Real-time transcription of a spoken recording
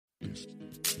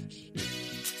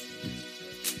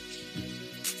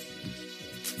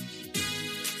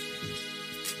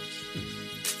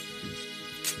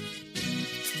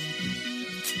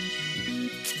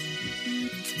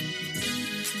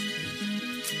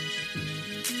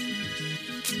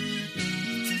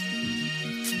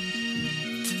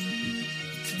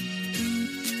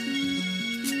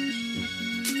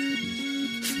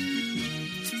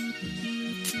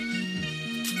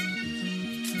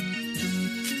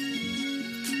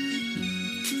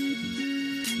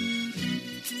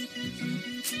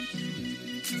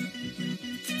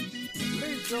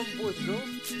Boys and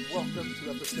girls, welcome to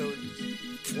episode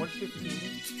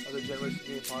 115 of the Generation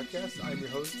Game Podcast. I'm your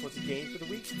host once again for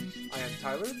the week. I am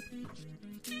Tyler,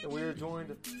 and we are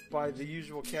joined by the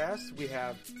usual cast. We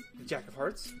have the Jack of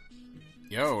Hearts.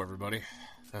 Yo, everybody.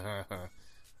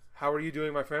 How are you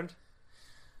doing, my friend?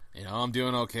 You know, I'm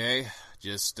doing okay.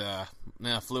 Just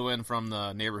flew in from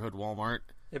the neighborhood Walmart.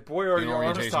 And boy, are your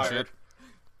arms tired.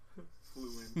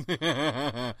 Flew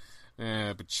in.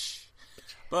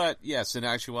 But yes, in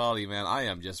actuality, man, I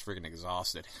am just freaking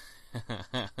exhausted. You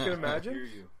can imagine. I hear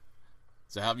you.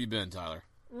 So how have you been, Tyler?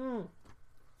 Doing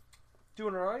all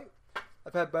right.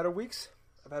 I've had better weeks.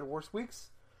 I've had worse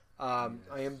weeks. I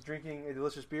am drinking a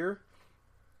delicious beer.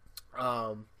 We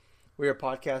are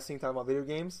podcasting, talking about video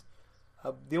games.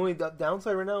 The only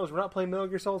downside right now is we're not playing Metal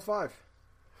Gear Solid 5.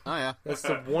 Oh, yeah. That's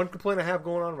the one complaint I have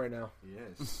going on right now.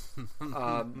 Yes.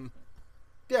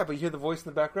 Yeah, but you hear the voice in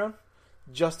the background?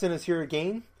 Justin is here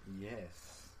again.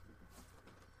 Yes.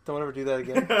 Don't ever do that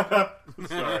again.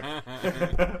 Sorry.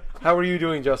 How are you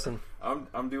doing, Justin?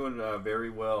 I'm doing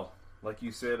very well. Like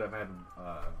you said, I've had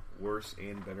worse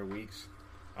and better weeks.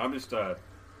 I'm just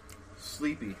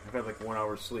sleepy. I've had like 1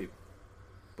 hour sleep,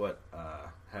 but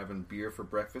having beer for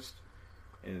breakfast,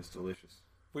 and it's delicious.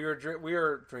 We are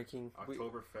drinking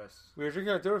Oktoberfest. We were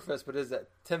drinking Oktoberfest, but it's at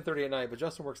 10:30 at night. But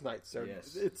Justin works nights, so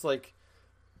yes. It's like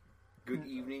Good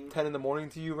evening. 10 in the morning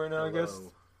to you right now, Hello.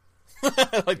 I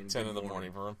guess. Like 10 in the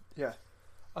morning for him. Yeah.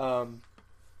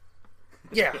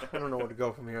 Yeah, I don't know where to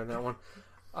go from here on that one.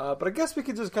 But I guess we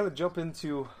could just kind of jump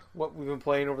into what we've been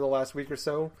playing over the last week or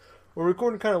so. We're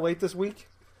recording kind of late this week.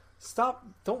 Stop.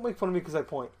 Don't make fun of me because I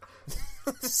point.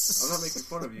 I'm not making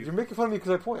fun of you. You're making fun of me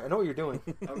because I point. I know what you're doing.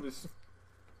 I'm just.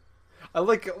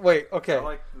 Wait, okay. I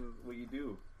like what you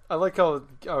do. I like how,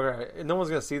 alright, no one's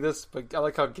gonna see this, but I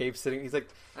like how Gabe's sitting. He's like,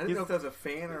 I didn't know if that was a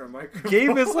fan or a microphone.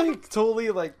 Gabe is like totally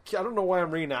like, I don't know why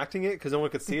I'm reenacting it because no one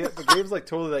could see it, but Gabe's like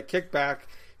totally like kicked back.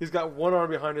 He's got one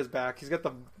arm behind his back. He's got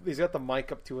the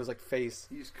mic up to his like face.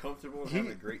 He's comfortable and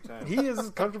having a great time. He is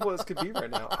as comfortable as could be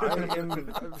right now. I am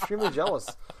extremely jealous.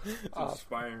 It's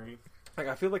inspiring. Like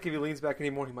I feel like if he leans back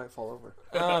anymore, he might fall over.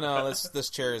 Oh, no, this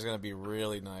chair is going to be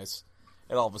really nice.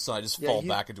 And all of a sudden, I just fall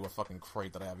back into a fucking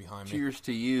crate that I have behind me. Cheers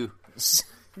to you, Mrs.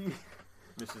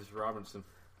 Robinson.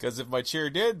 Because if my chair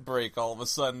did break all of a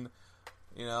sudden,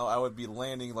 you know, I would be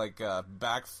landing like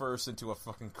back first into a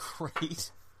fucking crate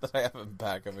that I have in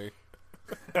back of me.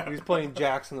 He's playing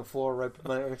jacks on the floor right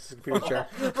next to the computer chair.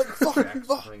 Jack's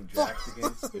playing jacks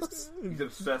again. He's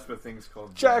obsessed with things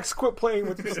called Jax, quit playing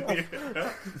with yourself.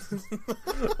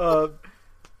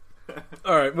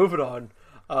 Alright, moving on.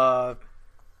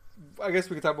 I guess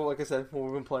we can talk about, like I said, what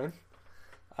we've been playing.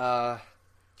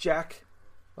 Jack,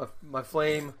 my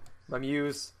flame, my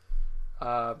muse,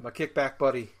 my kickback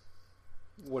buddy.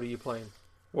 What are you playing?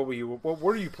 What are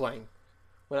you playing?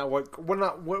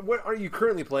 What are you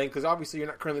currently playing? Because obviously you're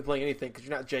not currently playing anything because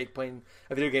you're not Jake playing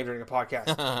a video game during a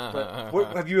podcast. But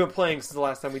what have you been playing since the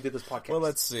last time we did this podcast? Well,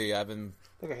 let's see. I think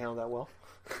I handled that well.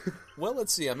 Well,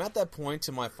 let's see. I'm at that point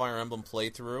in my Fire Emblem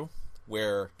playthrough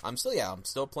where I'm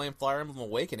still playing Fire Emblem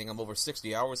Awakening. I'm over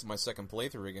 60 hours in my second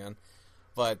playthrough again.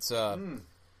 But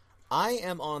I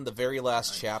am on the very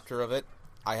last chapter of it.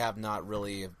 I have not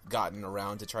really gotten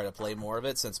around to try to play more of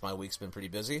it since my week's been pretty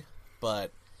busy.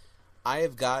 But I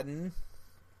have gotten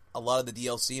a lot of the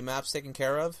DLC maps taken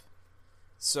care of.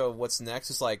 So what's next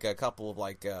is like a couple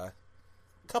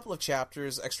of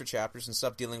chapters, extra chapters and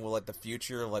stuff dealing with like the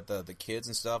future, like the kids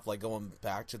and stuff, like going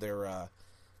back to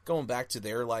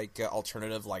their like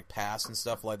alternative like past and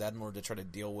stuff like that in order to try to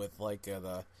deal with like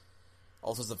the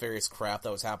various crap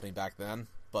that was happening back then.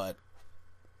 But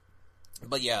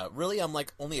yeah, really I'm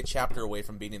like only a chapter away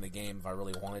from beating the game if I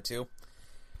really wanted to.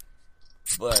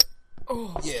 But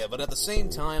yeah, but at the same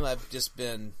time I've just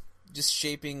been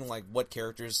shaping like what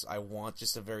characters I want,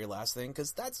 just the very last thing,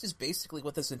 because that's just basically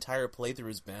what this entire playthrough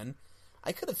has been.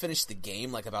 I could have finished the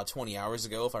game like about 20 hours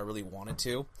ago if I really wanted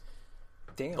to.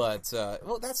 Damn. But,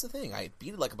 well, that's the thing. I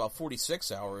beat it like about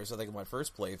 46 hours, I think, in my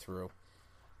first playthrough.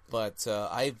 But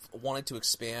I've wanted to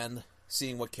expand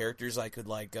seeing what characters I could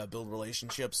like build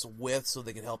relationships with, so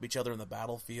they could help each other in the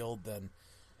battlefield, then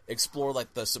explore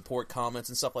like the support comments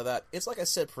and stuff like that. It's like I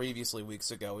said previously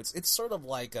weeks ago. It's sort of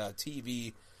like a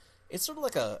TV. It's sort of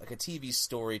like a TV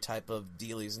story type of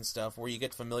dealies and stuff, where you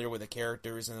get familiar with the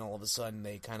characters, and then all of a sudden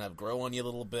they kind of grow on you a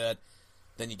little bit.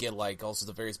 Then you get like also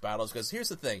the various battles. Because here's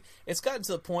the thing: it's gotten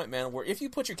to the point, man, where if you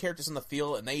put your characters in the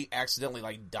field and they accidentally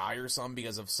like die or something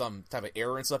because of some type of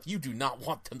error and stuff, you do not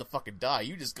want them to fucking die.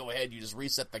 You just go ahead, you just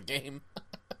reset the game.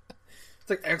 It's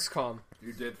like XCOM.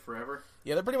 You're dead forever?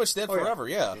 Yeah, they're pretty much dead forever.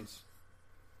 Yeah. It's-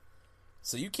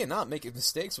 So you cannot make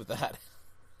mistakes with that.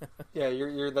 Yeah,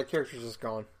 the character's just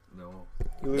gone. No.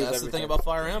 You lose That's the everything. thing about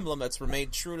Fire Emblem that's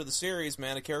remained true to the series,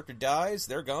 man. A character dies,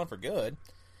 they're gone for good.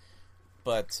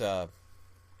 But It's kind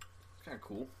of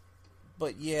cool.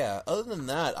 but yeah, other than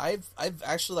that, I've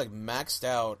actually like maxed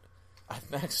out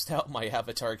my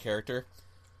avatar character.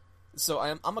 So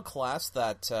I'm a class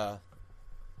that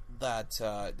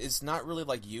is not really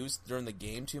like used during the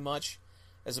game too much.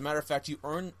 As a matter of fact, you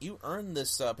earn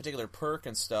this particular perk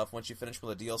and stuff once you finish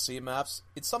with the DLC maps.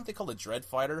 It's something called a Dread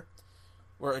Fighter,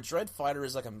 where a Dread Fighter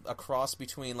is like a cross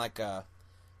between like a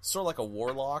sort of like a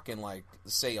warlock and like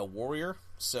say a warrior.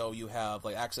 So you have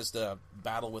like access to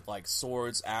battle with like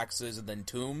swords, axes, and then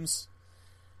tombs.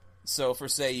 So for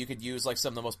say you could use like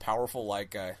some of the most powerful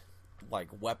like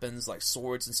weapons like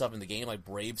swords and stuff in the game, like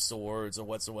brave swords or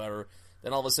whatsoever.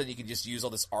 Then all of a sudden you can just use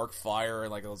all this arc fire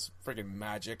and like all this freaking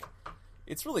magic.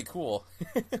 It's really cool.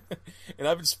 And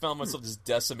I've just found myself just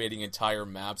decimating entire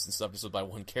maps and stuff just by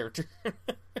one character.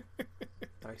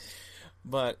 Nice.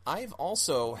 But I've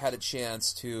also had a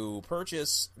chance to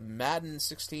purchase Madden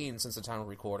 16 since the time of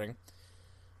recording.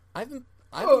 I've been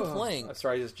playing.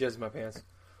 Sorry, I just jizzed my pants.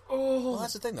 Well,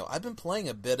 that's the thing, though. I've been playing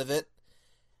a bit of it.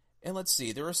 And let's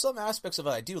see. There are some aspects of it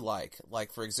I do like.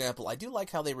 Like, for example, I do like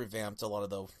how they revamped a lot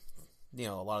of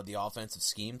the offensive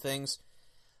scheme things.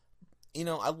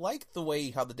 I like the way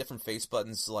how the different face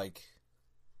buttons, like,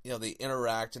 they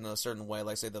interact in a certain way.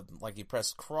 Like, say,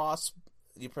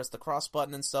 you press the cross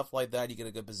button and stuff like that, you get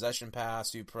a good possession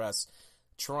pass. You press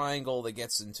triangle, that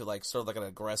gets into, like, sort of like an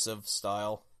aggressive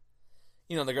style.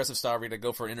 An aggressive style where you're going to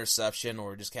go for an interception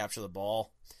or just capture the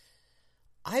ball.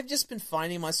 I've just been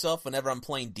finding myself, whenever I'm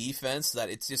playing defense, that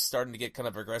it's just starting to get kind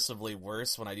of aggressively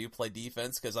worse when I do play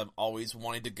defense, because I'm always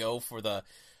wanting to go for the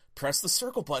press the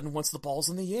circle button once the ball's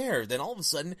in the air. Then all of a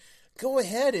sudden, go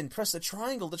ahead and press the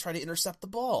triangle to try to intercept the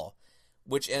ball.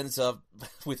 Which ends up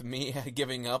with me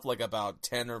giving up like about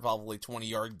 10 or probably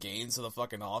 20-yard gains of the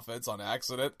fucking offense on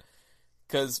accident.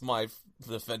 Because my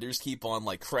defenders keep on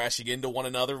like crashing into one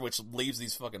another, which leaves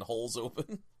these fucking holes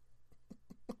open.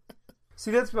 See,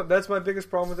 that's my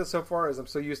biggest problem with it so far, is I'm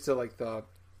so used to like the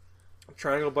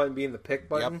triangle button being the pick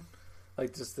button. Yep.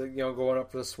 Like just the, going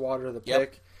up for the swat or the Yep.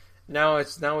 pick. Now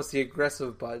it's the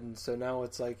aggressive button, so now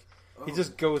it's like he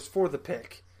just goes for the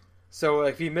pick. So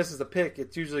if he misses the pick,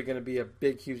 it's usually going to be a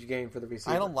big, huge gain for the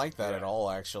receiver. I don't like that at all,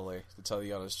 actually, to tell you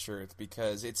the honest truth,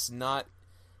 because it's not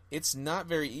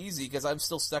very easy, because I'm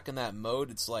still stuck in that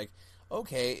mode. It's like,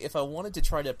 okay, if I wanted to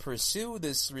try to pursue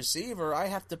this receiver, I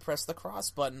have to press the cross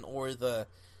button or the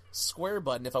square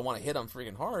button if I want to hit him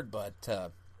freaking hard, but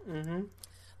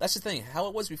that's the thing. How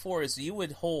it was before is you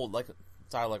would hold, like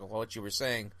Tyler, like what you were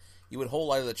saying, you would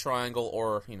hold either the triangle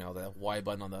or, the Y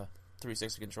button on the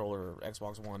 360 controller or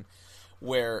Xbox One,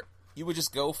 where you would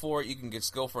just go for it. You can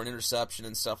just go for an interception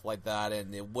and stuff like that,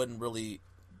 and it wouldn't really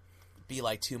be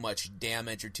like too much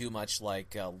damage or too much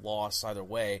like loss either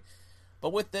way.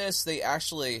 But with this, the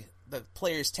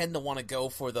players tend to want to go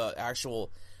for the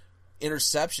actual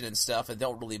interception and stuff, and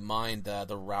don't really mind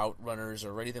the route runners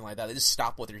or anything like that. They just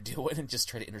stop what they're doing and just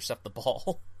try to intercept the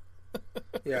ball.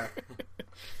 Yeah.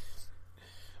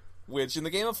 Which in the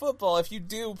game of football, if you're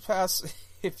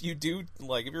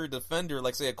a defender,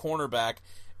 like say a cornerback,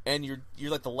 and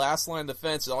you're like the last line of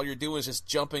defense, and all you're doing is just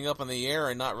jumping up in the air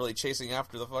and not really chasing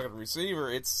after the fucking receiver,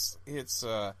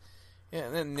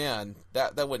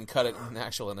 that wouldn't cut it in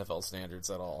actual NFL standards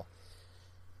at all.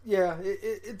 Yeah,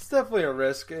 it's definitely a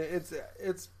risk.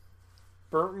 It's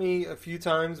burnt me a few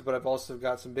times, but I've also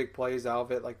got some big plays out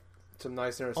of it, like some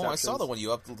nice interceptions. Oh, I saw the one you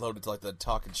uploaded to like the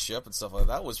talking ship and stuff like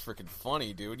that. That was freaking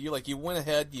funny, dude. You went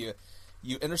ahead, you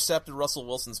intercepted Russell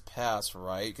Wilson's pass,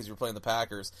 right? Because you were playing the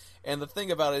Packers. And the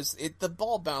thing about it is, the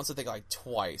ball bounced, I think, like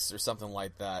twice or something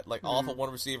like that. Like off of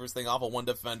one receiver's thing, off of one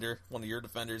defender, one of your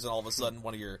defenders, and all of a sudden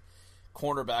one of your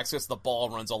cornerbacks gets the ball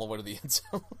and runs all the way to the end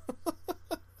zone.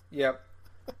 Yep.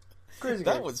 Crazy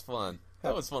That game. was fun.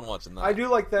 That was fun watching that. I do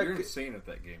like that. You're insane at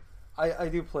that game. I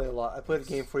do play a lot. I played a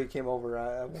game before you came over.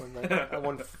 I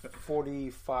won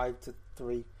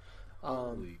 45-3.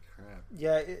 Holy crap!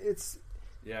 Yeah, it's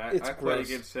I played gross.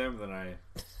 against him, then I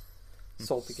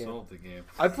sold the game. sold the game.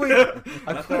 I played.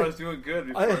 I thought I was doing good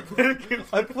before I played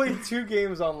against I played 2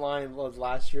 games online of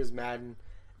last year's Madden,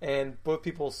 and both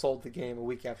people sold the game a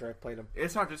week after I played them.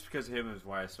 It's not just because of him is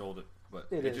why I sold it, but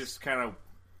It it is. just kind of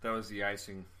that was the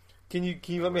icing. Can you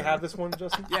let me have this one,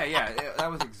 Justin? Yeah,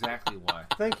 that was exactly why.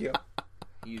 Thank you.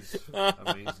 He's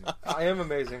amazing. I am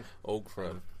amazing. Oh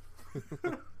crud!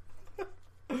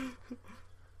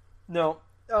 No,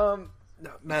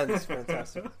 Madden's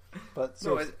fantastic. But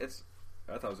No, seriously, it's.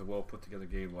 I thought it was a well put together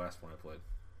game. The last one I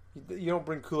played. you don't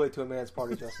bring Kool-Aid to a man's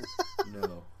party, Justin. No,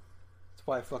 That's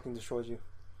why I fucking destroyed you.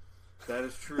 that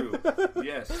is true.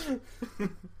 Yes. I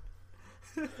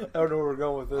don't know where we're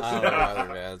going with this. I don't know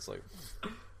either, man. It's like,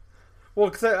 Well,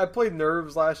 because I played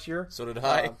Nerves last year. so did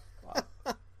I.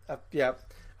 Yeah,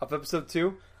 of episode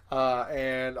 2,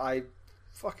 and I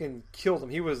fucking killed him.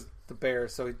 He was the bear,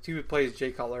 so he would play as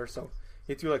Jay Cutler, so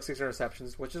he threw like 6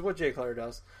 interceptions, which is what Jay Cutler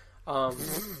does.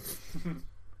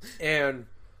 And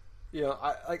you know,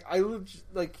 I lived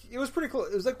like it was pretty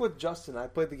close. It was like with Justin. I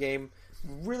played the game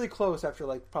really close after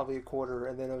like probably a quarter,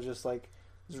 and then it was just like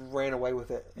just ran away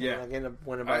with it. And Yeah. like, ended up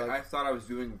winning by I thought I was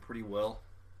doing pretty well.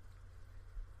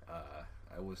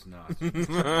 I was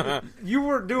not. You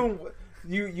were doing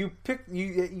you picked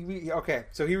you okay.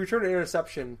 So he returned an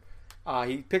interception.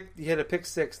 He had a pick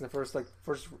 6 in the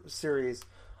first series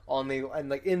on the and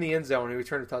like in the end zone. He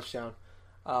returned a touchdown,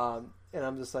 and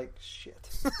I'm just like shit.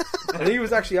 And he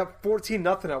was actually up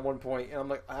 14-0 at one point, and I'm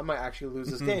like I might actually lose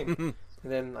this game.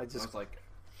 And then I I just was like,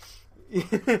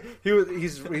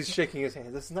 he's shaking his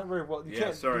hand. This is not very well. You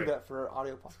can't sorry. do that for an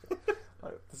audio podcast.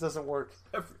 This doesn't work.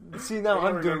 See now I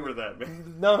I'm doing remember it. that,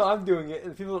 man. No, I'm doing it,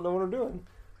 and people don't know what I'm doing.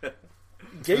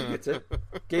 Gabe gets it.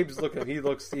 Gabe's looking. He's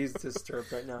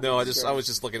disturbed right now. No, I He's was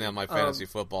just looking at my fantasy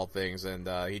football things, and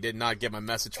he did not get my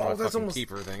message from Oh, a that's fucking almost-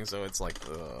 keeper thing. So it's like,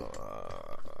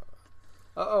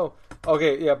 Uh-oh.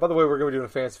 Okay, yeah, by the way, we're going to be doing a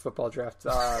fantasy football draft.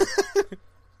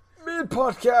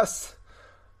 Mid-podcast.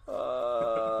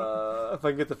 If I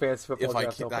can get the fantasy football if I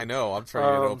draft can, open. I know I'm trying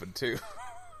to get it open too.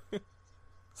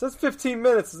 So that's 15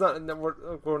 minutes. It's not,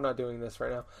 we're not doing this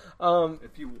right now.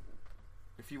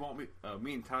 If you want me,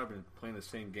 me and Todd have been playing the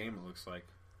same game. It looks like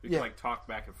we Yeah. can like talk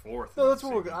back and forth. No, on that's the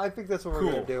what same I think that's what we're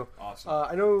Cool. going to do. Awesome.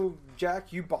 I know,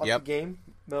 Jack, you bought Yep. the game,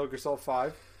 Metal Gear Solid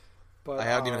 5. But, I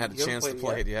haven't even had a you haven't chance to played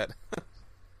play it yet.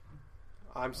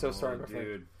 I'm so sorry, my friend.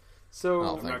 dude. So, Oh,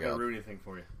 I'm thank not gonna God. ruin anything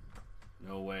for you.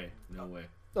 No way.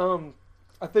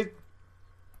 I think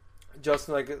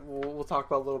Justin, like we'll talk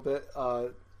about a little bit.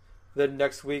 Then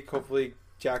next week, hopefully,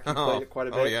 Jack can play it quite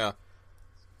a bit. Oh yeah.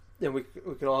 And we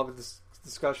can all have a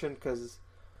discussion because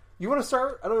you want to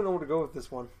start. I don't know where to go with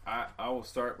this one. I will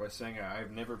start by saying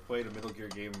I've never played a Metal Gear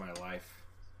game in my life.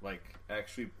 Like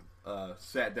actually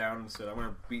sat down and said I'm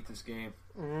gonna beat this game.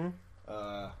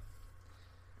 Mm-hmm.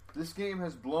 This game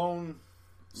has blown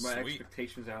my Sweet.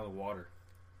 expectations out of the water.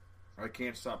 I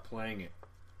can't stop playing it.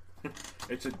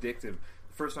 It's addictive.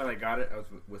 The first night I got it, I was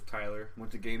with Tyler.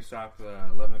 Went to GameStop,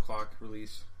 11 o'clock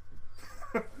release.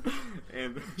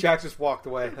 And Jack just walked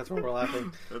away. That's why we're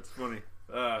laughing. that's funny.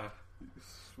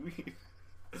 Sweet.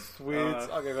 Sweet.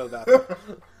 I'll go to the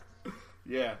bathroom.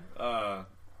 Yeah.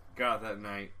 Got it that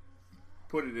night.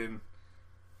 Put it in.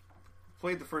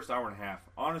 Played the first hour and a half.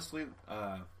 Honestly,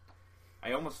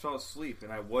 I almost fell asleep,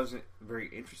 and I wasn't very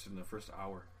interested in the first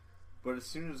hour. But as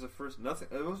soon as nothing,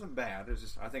 it wasn't bad. It was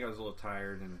just, I think I was a little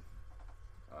tired, and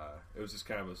it was just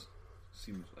kind of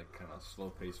seemed like kind of slow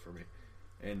pace for me.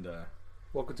 And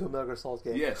Welcome to a Metal Gear Solid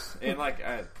game. yes, and like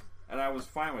I was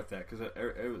fine with that because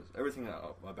it was everything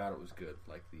about it was good.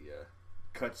 Like the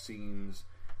cut scenes,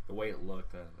 the way it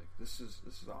looked. I was like, this is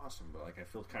awesome. But like I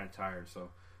feel kind of tired, so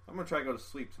I'm gonna try to go to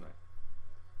sleep tonight.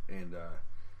 And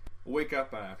wake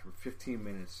up after 15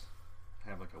 minutes,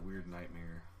 have like a weird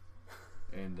nightmare,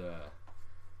 and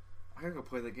I gotta go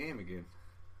play the game again.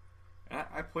 And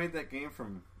I played that game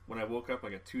from when I woke up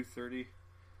like at 2:30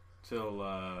 till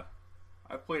I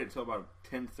played it till about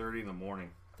 10:30 in the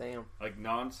morning, Damn. like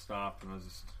nonstop, and I was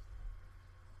just.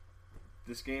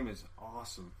 This game is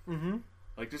awesome. Mm-hmm.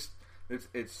 Like just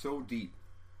it's so deep,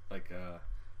 like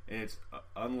and it's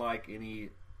unlike any.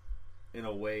 In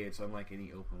a way, it's unlike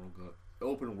any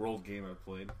open world game I've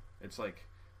played. It's like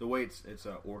the way it's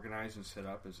organized and set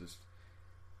up is just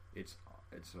it's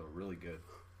really good,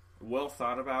 well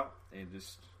thought about, and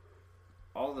just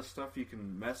all the stuff you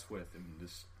can mess with and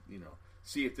just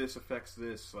see if this affects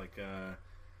this. Like oh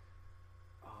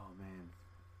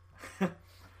man,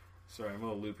 sorry, I'm a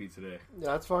little loopy today. Yeah,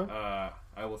 that's fine. I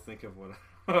will think of what.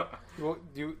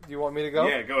 Do you want me to go?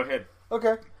 Yeah, go ahead.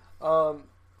 Okay.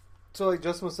 So like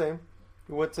Justin was saying,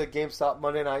 We went to GameStop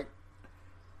Monday night,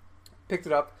 picked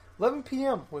it up. 11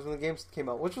 p.m. was when the games came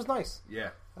out, which was nice. Yeah.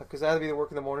 Because I had to be to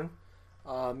work in the morning.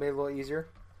 Made it a little easier.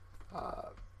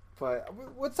 But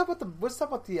what's up with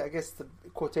the I guess the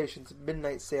quotations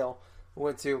midnight sale we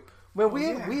went to? Man, we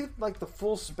had like the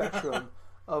full spectrum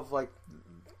of like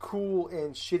cool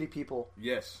and shitty people.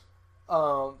 Yes.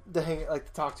 To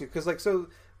talk to, because like so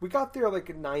we got there like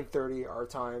at 9:30 our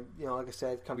time. You know, like I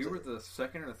said, we were the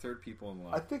second or third people in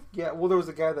line. I think Well, there was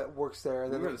a guy that works there.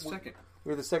 And we then were the second. We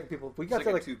were the second people. We got second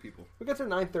there like 2 people. We got there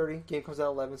 9:30. Game comes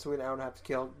out at 11, so we had an hour and a half to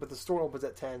kill. But the store opens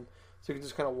at 10, so you can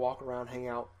just kind of walk around, hang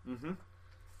out. Mm-hmm.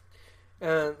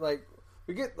 And like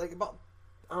we get like about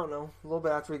a little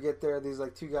bit after we get there, these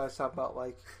like 2 guys talk about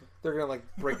like they're gonna like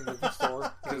break into the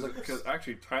store because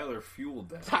actually Tyler fueled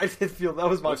that. I did feel that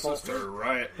was my Let's fault. Start a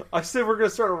riot. I said we're gonna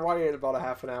start a riot in about a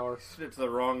half an hour. It's the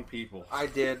wrong people. I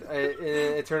did.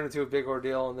 It turned into a big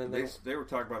ordeal, and then they were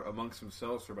talking about amongst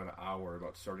themselves for about an hour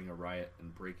about starting a riot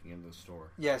and breaking into the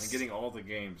store. Yes, and getting all the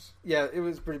games. Yeah, it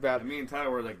was pretty bad. And me and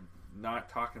Tyler were like not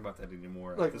talking about that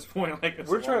anymore like, at this point. Like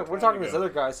we're talking to this other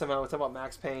guy somehow. We're talking about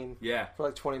Max Payne. Yeah, for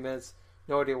like 20 minutes.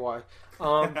 No idea why.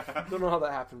 Don't know how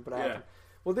that happened, but it happened.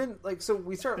 Well, then so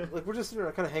we start like we're just sitting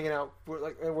there kind of hanging out.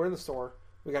 We're in the store.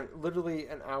 We got literally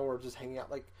an hour just hanging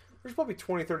out. Like there's probably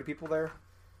 20, 30 people there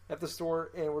at the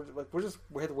store, and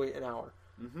we had to wait an hour.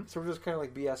 Mm-hmm. So we're just kind of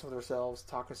like BSing with ourselves,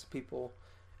 talking to some people.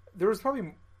 There was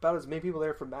probably about as many people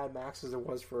there for Mad Max as there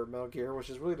was for Metal Gear,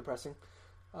 which is really depressing.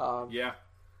 Yeah.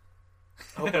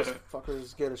 I hope those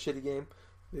fuckers get a shitty game.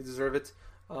 They deserve it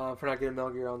for not getting Metal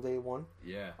Gear on day one.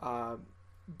 Yeah.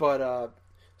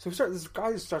 So this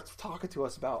guy just starts talking to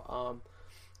us about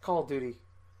Call of Duty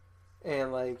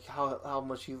and like how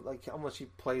much he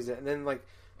plays it, and then like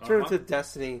turn into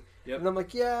Destiny. Yep. And I'm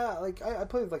like, yeah, like I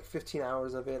played like 15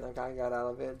 hours of it, and I got out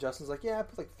of it. Justin's like, yeah, I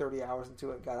put like 30 hours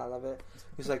into it and got out of it.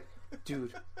 He's like,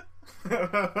 dude.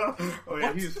 Oh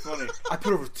yeah, he's funny. I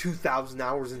put over 2,000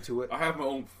 hours into it. I have my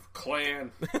own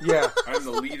clan. Yeah. I'm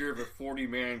the leader of a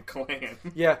 40-man clan.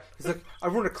 Yeah. He's like, I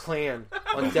run a clan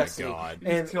on Destiny. God.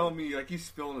 And he's telling me, like, he's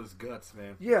spilling his guts,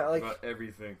 man. Yeah, like about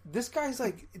everything. This guy's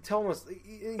like telling us,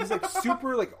 he's like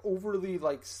super like overly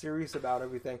like serious about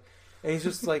everything, and he's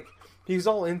just like he's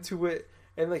all into it,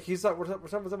 and like he's like we're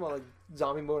talking about like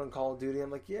zombie mode on Call of Duty.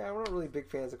 I'm like, yeah, we're not really big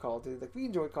fans of Call of Duty. Like we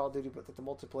enjoy Call of Duty, but like the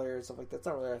multiplayer and stuff like that's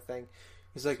not really our thing.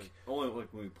 He's like only like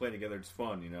when we play together, it's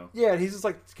fun, you know. Yeah, and he's just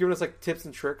like giving us like tips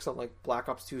and tricks on like Black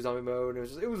Ops 2 zombie mode.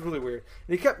 And it was really weird.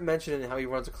 And he kept mentioning how he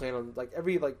runs a clan on like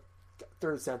every like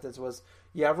third sentence was,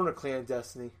 yeah, I run a clan in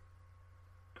Destiny.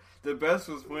 The best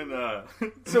was when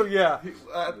so yeah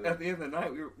at the end of the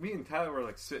night, me and Tyler were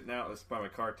like sitting out by my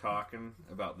car talking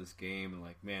about this game and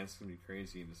like, man, it's gonna be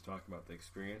crazy, and just talking about the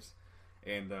experience.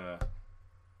 And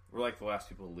we're like the last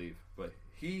people to leave, but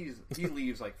he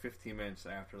leaves like 15 minutes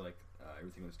after like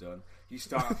everything was done. He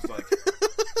stops like,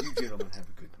 you gentlemen have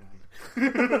a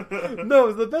good night.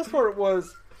 No, the best part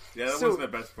was. Yeah, that wasn't the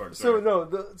best part. Sorry.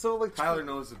 Like Tyler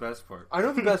knows the best part. I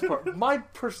know the best part. My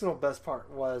personal best part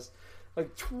was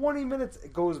like 20 minutes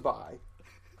goes by.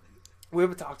 We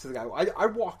haven't talked to the guy. I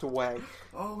walked away.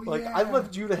 Oh, like, yeah. I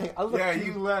left you to hang.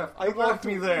 You left. You left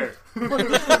me there.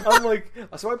 I'm like,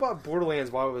 so I bought Borderlands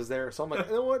while I was there. So I'm like,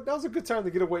 you know what? That was a good time to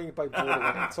get away and buy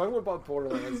Borderlands. So I went and bought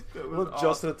Borderlands. I went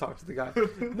Justin to talk to the guy.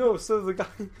 No, so the guy.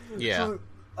 Yeah.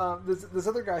 So, this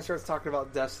other guy starts talking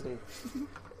about Destiny.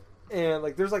 And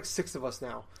like, there's like 6 of us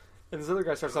now. And this other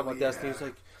guy starts talking about Destiny. He's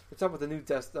like, they're talking about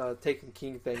the new Taken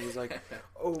King thing. He's like,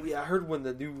 oh yeah, I heard when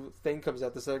the new thing comes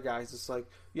out, this other guy's just like,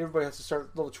 everybody has to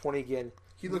start level 20 again.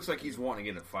 He looks like he's wanting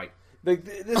to get in a fight. Like,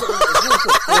 this is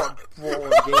a brawl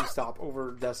in GameStop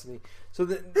over Destiny. So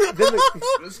then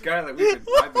this guy that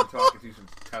I've been talking to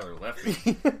since Tyler left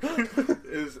me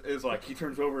is like, he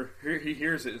turns over, he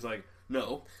hears it, is like,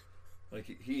 no. Like,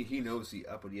 he knows the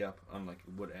uppity up on like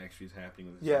what actually is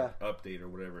happening with this update or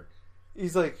whatever.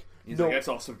 He's like, no. Like, that's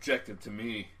all subjective to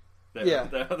me.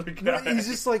 That other guy. No,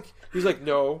 he's like,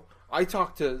 no. I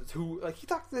talked to who? Like, he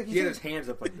talked. Like, he had his hands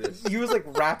up like this. He was like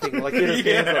rapping, like he had his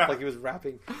hands up, like he was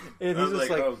rapping. And he's just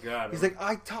like, oh god. He's like,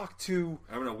 I talked to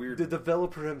the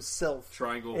developer himself.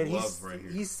 Triangle and of love right here.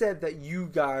 He said that you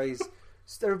guys,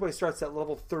 everybody starts at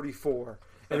level 34.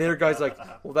 And the other guy's like,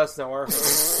 well, that's not our.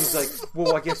 He's like,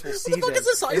 well, I guess we'll see then. What the fuck is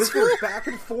this high and school? this goes back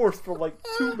and forth for like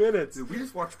 2 minutes. Did we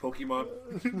just watch Pokemon?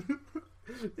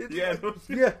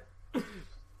 Yeah.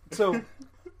 So,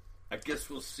 I guess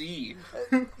we'll see.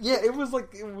 Yeah, it was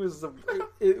like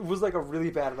a really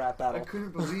bad rap battle. I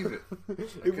couldn't believe it. I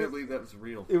couldn't believe that was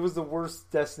real. It was the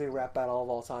worst Destiny rap battle of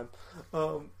all time.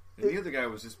 And the other guy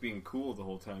was just being cool the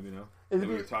whole time, you know. And that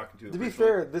we were talking to. To be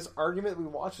fair, this argument we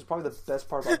watched is probably the best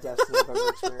part about Destiny I've ever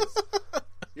experienced.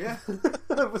 Yeah,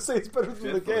 I would say it's better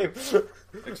than the game.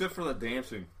 Except for the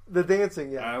dancing. The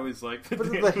dancing, yeah. I always liked But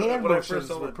the hand when I motions first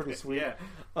saw were the- pretty sweet. Yeah,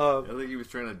 I think he was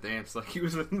trying to dance like he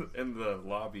was in the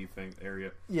lobby thing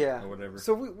area. Yeah, or whatever.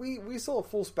 So we saw a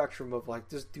full spectrum of like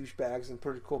just douchebags and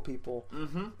pretty cool people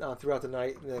throughout the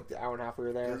night, like the hour and a half we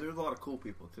were there. There was a lot of cool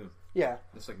people too. Yeah,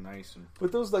 It's like nice and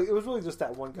but those it was really just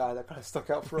that one guy that kind of stuck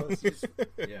out for us.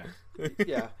 yeah.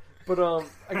 Yeah, but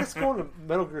I guess going to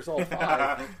Metal Gear Solid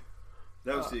 5.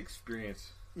 That was the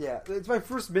experience. Yeah, it's my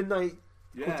first midnight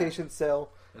quotation sale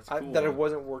That's cool. that I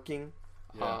wasn't working.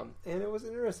 Yeah. And it was an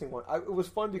interesting one. It was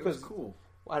fun It because was cool.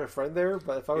 I had a friend there,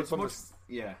 but if I was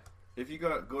Yeah. If you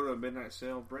go to a midnight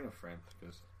sale, bring a friend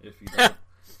because if you don't,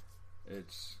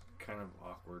 it's kind of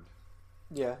awkward.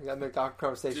 yeah, you got to make a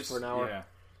conversation for an hour. Yeah.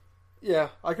 Yeah,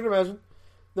 I can imagine.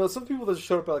 No, some people that just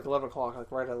showed up at like 11 o'clock,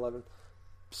 like right at 11.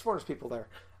 Smartest people there.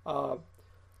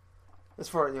 As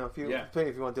far as, if you depending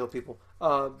if you want to deal with people.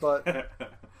 But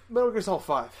Metal Gear Solid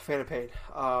 5, Phantom Pain.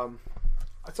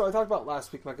 So I talked about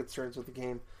last week my concerns with the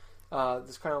game.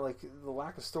 This kind of like the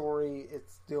lack of story.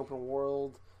 It's the open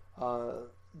world.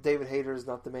 David Hayter is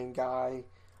not the main guy.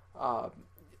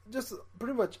 Just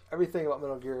pretty much everything about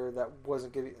Metal Gear that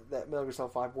Metal Gear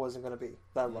Solid 5 wasn't going to be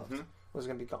that I loved was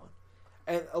going to be gone.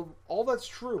 And all that's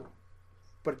true,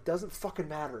 but it doesn't fucking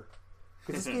matter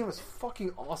because this game is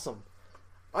fucking awesome.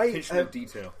 Attention to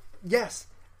detail. Yes,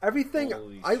 everything.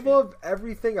 Holy I shit. love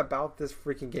everything about this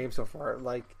freaking game so far.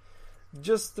 Like,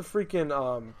 just the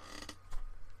freaking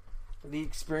the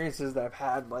experiences that I've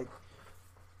had. Like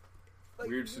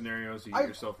Weird scenarios you get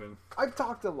yourself in. I've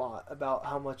talked a lot about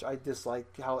how much I dislike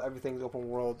how everything's open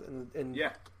world in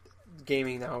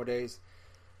gaming nowadays,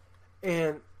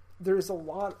 and there's a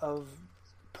lot of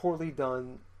poorly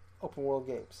done open world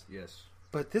games. Yes.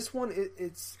 But this one,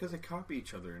 it's because they copy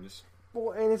each other and just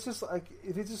and it's just like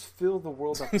they just fill the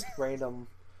world up with random,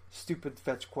 stupid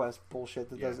fetch quest bullshit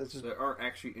that does. It's just that are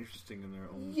actually interesting in their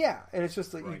own. Yeah, and it's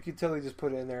just like you Right. can totally just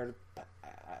put it in there to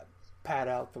pad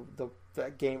out the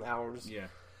game hours. Yeah.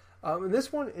 And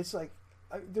this one, it's like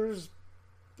there's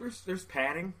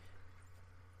padding,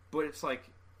 but it's like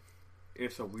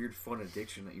it's a weird fun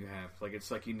addiction that you have. Like it's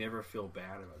like you never feel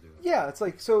bad about doing it. Yeah, it's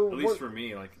like so. At least for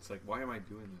me, like it's like why am I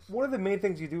doing this? One of the main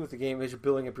things you do with the game is you're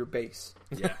building up your base.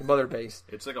 Yeah. Your mother base.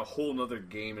 It's like a whole nother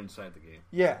game inside the game.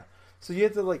 Yeah. So you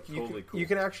have to like you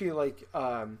can actually like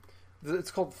it's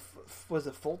called was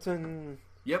it Fulton?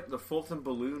 Yep, the Fulton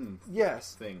balloon.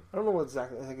 Yes. Thing. I don't know what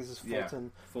exactly. I think it's just Fulton.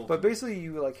 Yeah, Fulton. But basically,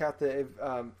 you like have to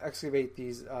excavate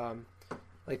these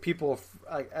like people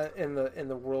like in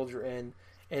the world you're in,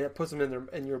 and it puts them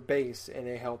in your base, and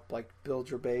they help like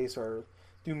build your base or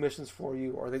do missions for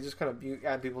you, or they just kind of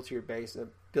add people to your base and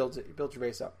build your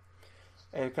base up,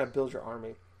 and kind of build your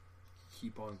army.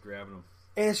 Keep on grabbing them.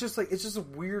 And it's just a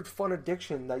weird fun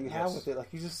addiction that you have with it. Like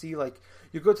you just see like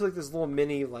you go to like this little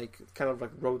mini like kind of like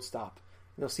road stop.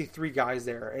 You'll see 3 guys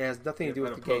there, and it has nothing to do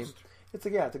with the game. It's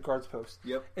like at the guard's post.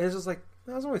 Yep. And it's just like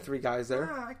there's only 3 guys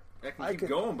there. I can keep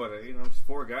going, but it's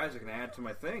 4 guys I can add to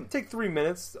my thing. Take 3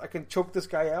 minutes. I can choke this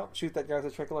guy out, shoot that guy with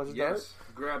a tranquilizer dart.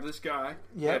 Grab this guy.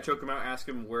 Yeah. Choke him out. Ask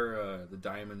him where the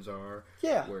diamonds are.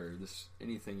 Yeah. Where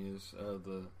anything is.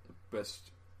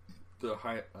 The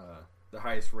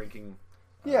highest ranking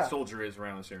soldier is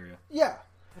around this area. Yeah.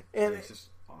 And it's just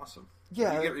awesome.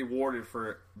 Yeah. You get rewarded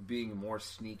for being more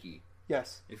sneaky.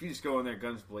 Yes. If you just go in there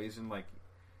guns blazing, like,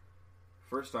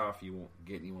 first off, you won't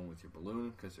get anyone with your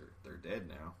balloon because they're dead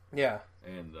now. Yeah.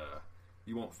 And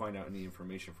you won't find out any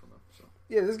information from them. So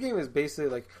yeah, this game is basically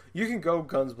like you can go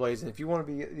guns blazing. If you want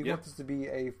want this to be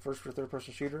a first or third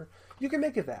person shooter, you can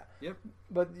make it that. Yep.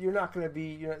 But you're not going to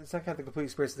be. It's not going to have the complete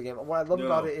experience of the game. What I love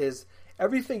about it is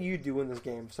everything you do in this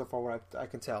game so far. What I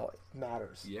can tell, it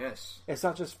matters. Yes. It's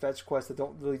not just fetch quests that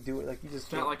don't really do it. Like you just.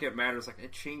 It's not like it matters. Like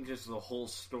it changes the whole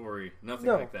story. Nothing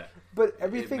like that. But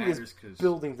everything is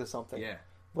building to something. Yeah.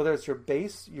 Whether it's your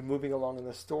base, you're moving along in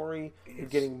the story, you're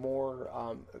getting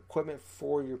more equipment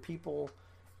for your people.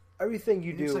 Everything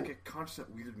you do, it's like a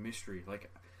constant weird mystery.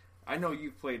 Like, I know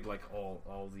you've played like all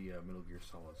the Metal Gear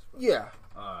Solids. But, yeah.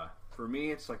 For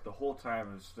me, it's like the whole time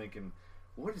I was thinking,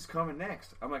 what is coming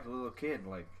next? I'm like a little kid.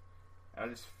 Like, I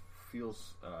just feel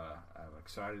I'm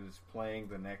excited. It's playing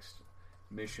the next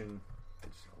mission.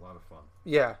 It's a lot of fun.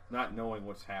 Yeah. Not knowing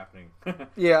what's happening.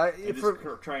 Yeah. And just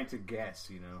trying to guess,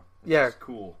 It's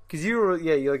cool. Because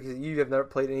you have never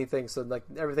played anything, so like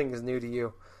everything is new to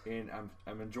you. And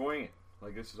I'm enjoying it.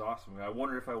 Like, this is awesome. I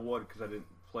wonder if I would because I didn't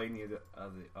play any of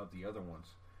the other ones.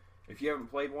 If you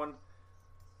haven't played one,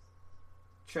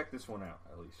 check this one out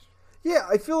at least. Yeah,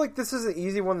 I feel like this is an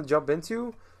easy one to jump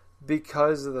into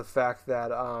because of the fact that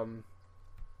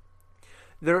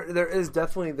there's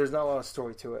not a lot of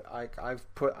story to it. I'm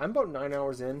about 9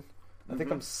 hours in. I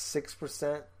think I'm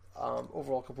 6%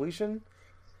 overall completion.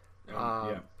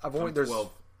 I've only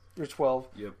 12. There's 12.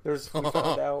 Yep. We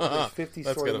found out there's 50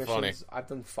 That's story kinda missions. funny. I've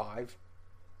done 5.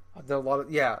 I've done a lot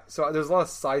of So there's a lot of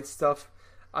side stuff.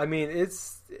 I mean,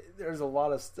 there's a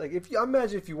lot of like I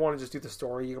imagine if you want to just do the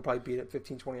story, you could probably beat it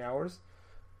 15, 20 hours.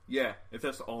 Yeah, if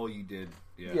that's all you did.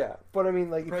 Yeah. Yeah, but I mean,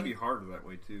 like, It'd probably be harder that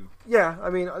way too. yeah, I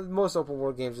mean, most open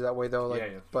world games are that way though. Like,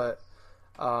 Yeah. but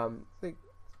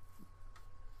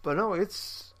no,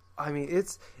 it's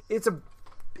a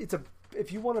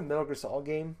if you want a Metal Gear Solid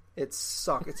game, it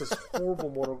sucks. It's a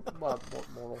horrible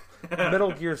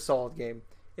Metal Gear Solid game.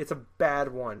 It's a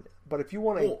bad one. But if you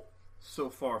want so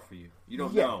far for you, you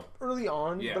don't know early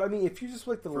on. Yeah. But I mean, if you just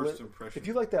like the First impression. if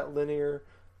you like that linear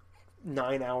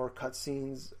 9-hour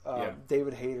cutscenes,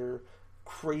 David Hayter,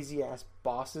 crazy ass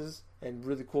bosses and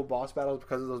really cool boss battles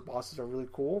because of those bosses are really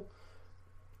cool.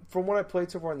 From what I played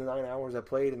so far in the 9 hours I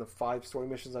played and the 5 story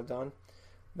missions I've done,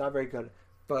 not very good.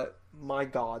 But my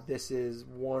God, this is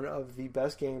one of the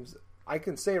best games. I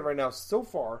can say it right now. So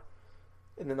far,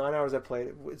 in the 9 hours I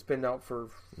played, it's been out for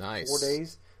 4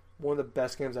 days. One of the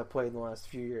best games I've played in the last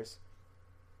few years.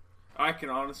 I can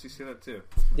honestly say that too.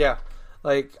 Yeah,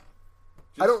 like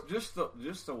just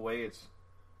the way it's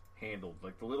handled,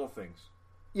 like the little things.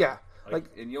 Yeah, like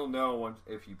and you'll know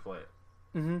if you play it.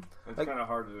 Mm-hmm. It's kind of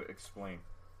hard to explain.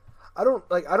 I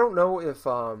don't know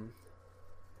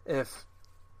if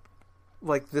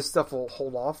like this stuff will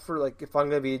hold off for like if I'm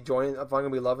gonna be enjoying, if I'm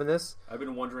gonna be loving this. I've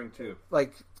been wondering too.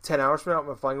 Like 10 hours from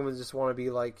now, if I'm gonna just want to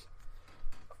be like,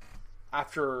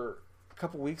 after a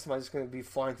couple weeks, am I just gonna be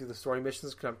flying through the story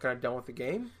missions because I'm kind of done with the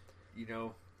game? You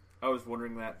know, I was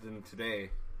wondering that. Then today,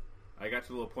 I got to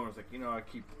the little point. I was like, I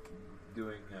keep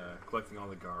doing collecting all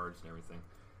the guards and everything,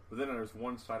 but then there's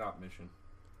one side op mission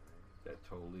that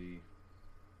totally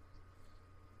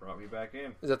brought me back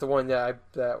in. Is that the one that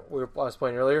I was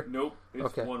playing earlier? Nope, it's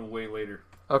okay. One way later.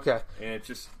 Okay. And it's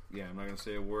just I'm not gonna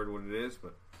say a word what it is,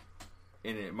 but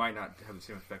it might not have the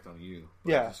same effect on you.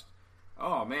 Yeah.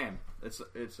 Oh man, it's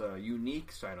a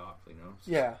unique side op,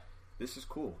 Yeah. This is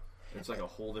cool. It's like a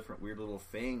whole different weird little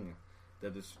thing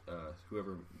that this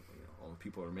whoever all the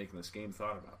people who are making this game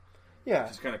thought about. Yeah.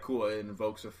 It's kind of cool. It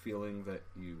invokes a feeling that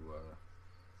you.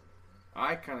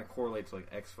 I kind of correlate to like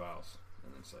X-Files,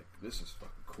 and it's like this is fucking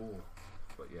cool.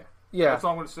 But yeah, that's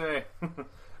all I'm gonna say.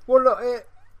 Well, no,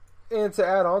 and to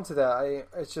add on to that,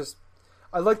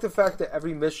 I like the fact that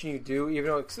every mission you do, even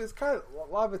though it's kind of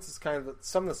a lot of it's kind of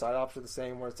some of the side ops are the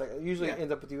same, where it's like usually it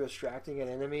ends up with you extracting an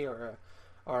enemy or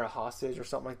a hostage or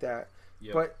something like that.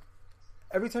 Yep. But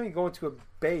every time you go into a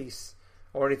base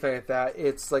or anything like that,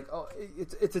 it's like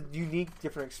it's a unique,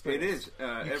 different experience.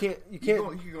 It is. You can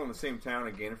go in the same town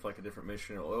again for like a different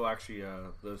mission. Oh, actually,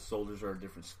 the soldiers are at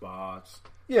different spots.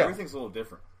 Yeah, everything's a little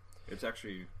different. It's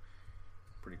actually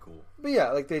pretty cool. But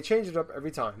yeah, like they change it up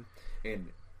every time, and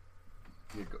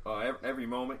every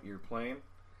moment you're playing,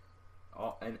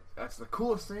 and that's the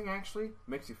coolest thing. Actually,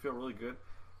 makes you feel really good.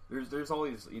 There's all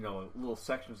these little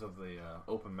sections of the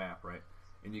open map, right?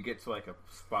 And you get to like a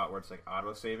spot where it's like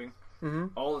auto saving. Mm-hmm.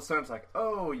 All of a sudden, it's like,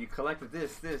 oh, you collected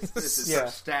this. It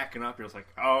starts stacking up. You're just like,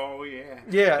 oh yeah,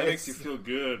 it makes you feel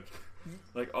good.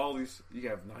 Like all these, you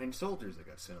have 9 soldiers that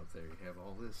got sent up there. You have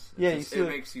all this. It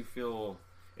makes you feel.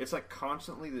 It's like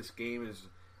constantly this game is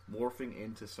morphing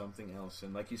into something else,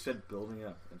 and like you said, building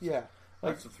up.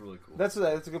 That's what's really cool. That's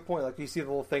a good point. Like you see the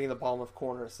little thing in the bottom left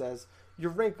corner. It says your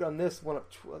rank on this went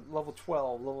up level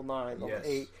 12, level 9, level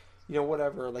 8.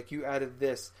 Whatever. Like you added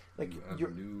this. Like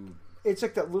it's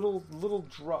like that little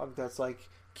drug that's like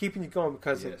keeping you going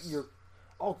because you're.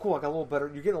 Oh, cool! I got a little better.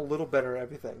 You're getting a little better at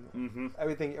everything. Mm-hmm.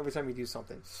 Everything every time you do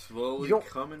something. Slowly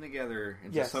coming together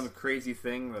into some crazy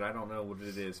thing that I don't know what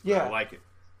it is, but I like it.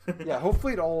 Yeah,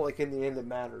 hopefully it all in the end it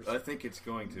matters. I think it's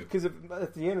going to. Because if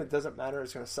at the end it doesn't matter,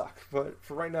 it's going to suck. But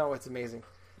for right now, it's amazing.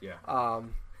 Yeah.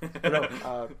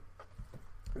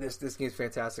 This game's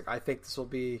fantastic. I think this will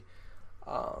be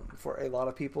for a lot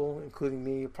of people, including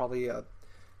me, probably a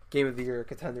Game of the Year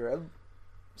contender.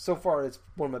 So far, it's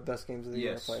one of my best games of the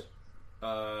year I've played.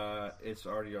 It's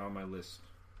already on my list.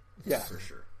 Yeah, for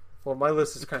sure. Well, my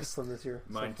list is kind of slim this year.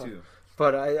 Mine too.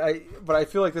 But I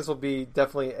feel like this will be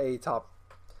definitely a top.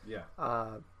 Yeah.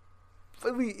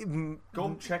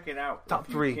 Go check it out. Top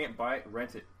if 3. You can't buy it,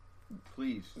 rent it,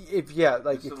 please. If at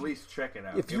least check it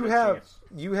out. If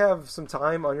you have some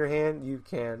time on your hand, you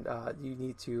can. You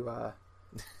need to.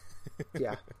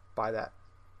 Buy that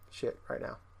shit right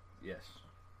now. Yes.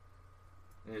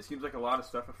 And it seems like a lot of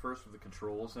stuff at first with the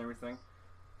controls and everything,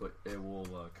 but it will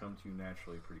come to you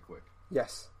naturally pretty quick.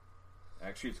 Yes.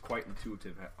 Actually, it's quite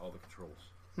intuitive, all the controls.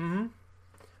 Mm-hmm.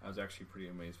 I was actually pretty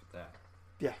amazed with that.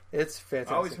 Yeah, it's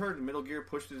fantastic. I always heard Metal Gear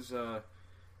pushes,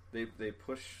 they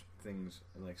push things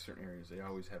in like certain areas. They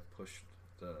always have pushed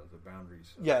the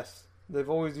boundaries. Yes. They've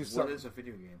always used What something. is a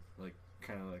video game? Like,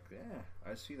 kind of like, yeah,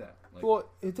 I see that. Like, Well,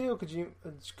 Hideo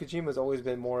Kojima's always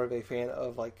been more of a fan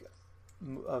of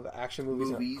of action movies.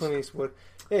 Movies. Clint Eastwood.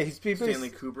 Yeah, he's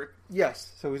Stanley Kubrick.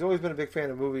 Yes, so he's always been a big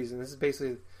fan of movies, and this is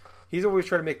basically he's always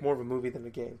tried to make more of a movie than a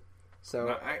game.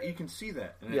 So You can see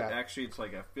that, and Yeah. it's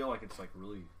like I feel like it's like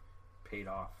really paid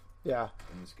off yeah,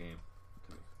 in this game.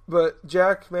 but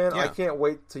Jack, man, I Yeah. can't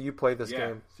wait till you play this Yeah,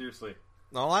 game. seriously.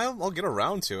 No, I'll get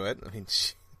around to it. I mean,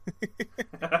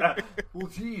 Well,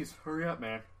 geez, hurry up,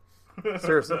 man.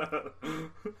 Seriously.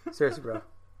 Seriously, bro.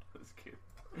 That's cute.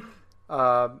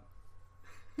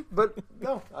 But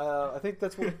no, I think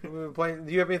that's what we've been playing.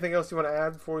 Do you have anything else you want to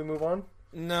add before we move on?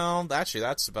 no, actually,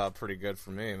 that's about pretty good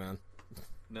for me, man.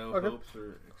 No Okay. hopes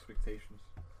or expectations.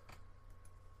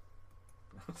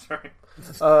 Sorry.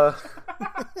 God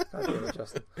damn it,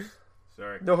 Justin.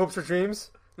 Sorry. No hopes or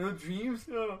dreams. No dreams?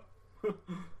 No.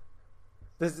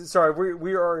 Sorry,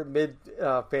 we are mid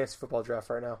fantasy football draft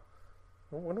right now.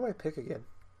 When do I pick again?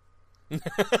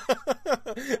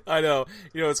 I know.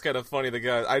 You know, it's kind of funny. The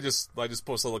guy, I just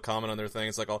post a little comment on their thing.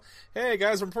 It's like, "Oh, hey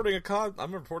guys, I'm reporting a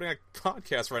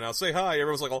podcast right now. Say hi."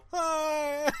 Everyone's like, "Oh,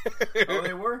 hi." Oh,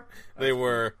 they were? They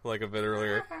were like a bit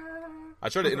earlier. I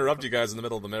tried to interrupt you guys in the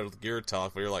middle of the Metal Gear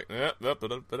talk, but you're like,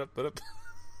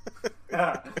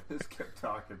 Just kept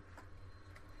talking.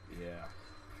 Yeah.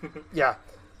 Yeah. I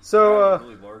So have a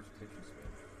really large attention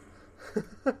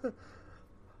span.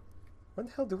 when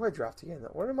the hell do I draft again?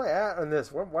 Where am I at on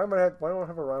this? Why don't I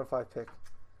have a round 5 pick?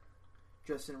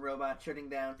 Justin Robot shutting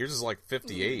down. Yours is like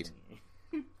 58.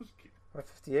 Am I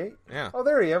 58? Yeah. Oh,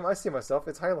 there I am. I see myself.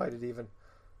 It's highlighted even.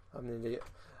 I'm an idiot.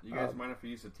 You guys mind if we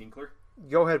use a tinkler?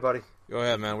 Go ahead, buddy. Go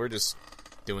ahead, man. We're just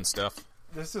doing stuff.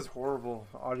 This is horrible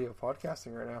audio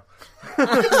podcasting right now.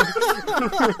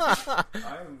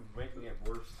 I'm making it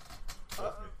worse.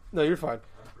 No, you're fine.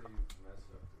 I'm pretty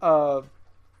messed up.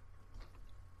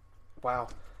 Wow.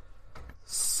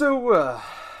 So,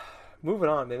 moving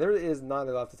on, man. There is not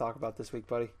a lot to talk about this week,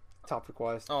 buddy.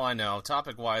 Topic-wise. Oh, I know.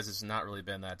 Topic-wise, it's not really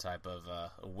been that type of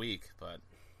a week, but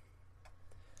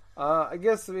I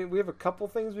guess, we have a couple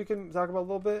things we can talk about a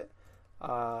little bit.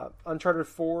 Uncharted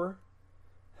 4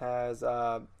 has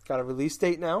got a release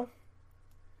date now.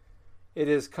 It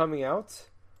is coming out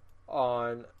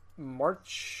on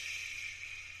March...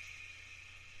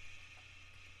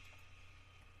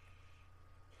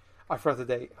 I forgot the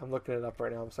date. I'm looking it up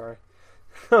right now. I'm sorry.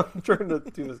 I'm trying to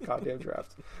do this goddamn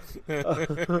draft.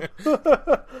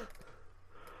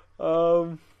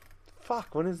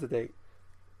 Fuck, when is the date?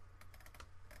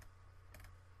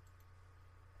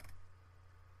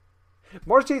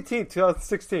 March 18th,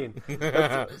 2016.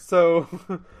 So,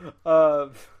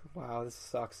 wow, this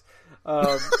sucks.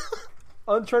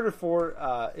 Uncharted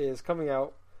 4 is coming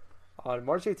out on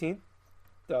March 18th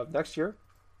of next year,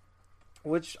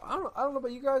 which I don't know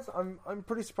about you guys. I'm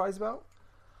pretty surprised about.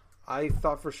 I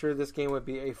thought for sure this game would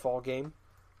be a fall game.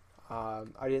 I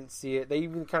didn't see it. They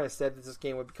even kind of said that this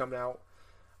game would be coming out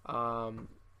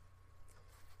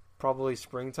probably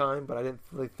springtime, but I didn't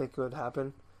really think it would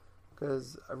happen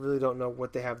because I really don't know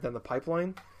what they have down the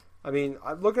pipeline. I mean,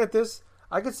 looking at this,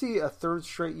 I could see a third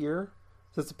straight year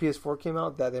since the PS4 came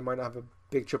out that they might not have a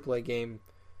big AAA game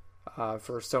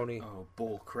for Sony. Oh,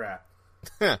 bull crap.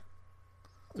 Huh.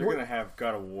 They're What- going to have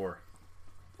God of War.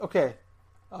 Okay.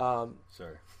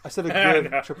 Sorry. I said a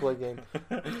good AAA game.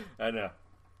 I know.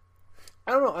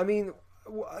 I don't know. I mean,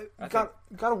 I God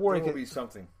of War. There will be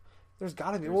something. There's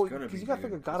got to be. There's Well, gonna because be, you got to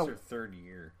dude. think of God It's of their third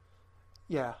year.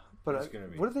 Yeah, but There's gonna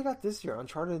be. what have they got this year?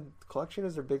 Uncharted Collection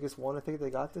is their biggest one. I think they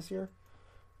got this year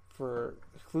for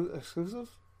exclusive.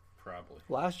 Probably.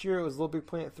 Last year it was Little Big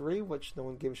Planet 3, which no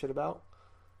one gave a shit about.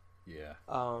 Yeah.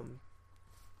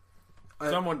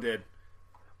 Someone did.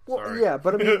 Well, Sorry. yeah,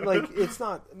 but I mean, like, it's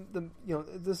not the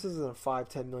this isn't a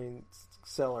 5-10 million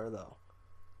seller though.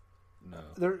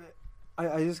 No.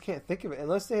 I just can't think of it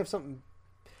unless they have something.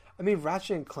 I mean,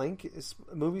 Ratchet and Clank is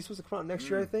a movie supposed to come out next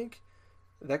year. I think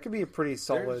that could be a pretty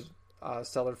solid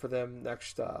seller for them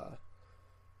next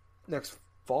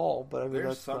fall. But I mean, There's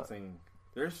that's something.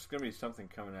 There's going to be something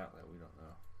coming out that we don't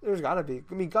know. There's got to be.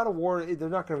 I mean, God of War. They're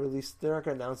not going to release. They're not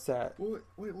going to announce that.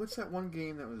 Wait, what's that one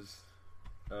game that was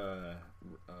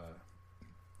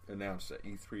announced at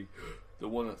E3? The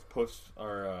one that's post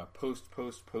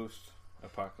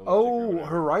apocalyptic. Oh,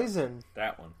 Horizon.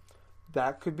 That one.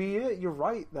 That could be it. You're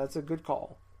right. That's a good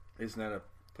call. Isn't that a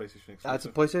PlayStation exclusive? That's a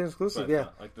PlayStation exclusive, But, yeah.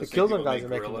 like The same Killzone people guys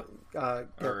make are making Guerrilla,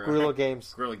 Guerrilla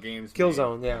Games. Guerrilla Games.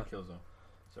 Killzone, made- yeah. Killzone.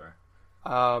 Sorry.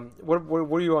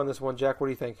 What are you on this one, Jack? What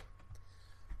do you think?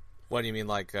 What do you mean,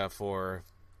 like, for...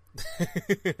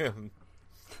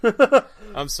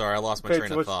 I'm sorry, I lost my Pay train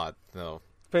too of much- thought, though.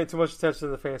 Paying too much attention to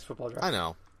the fantasy football draft. I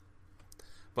know.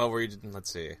 But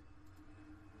let's see.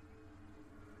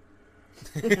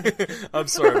 I'm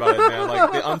sorry about it, man.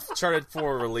 Like, the Uncharted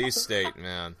 4 release date,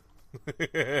 man.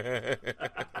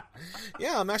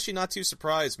 Yeah, I'm actually not too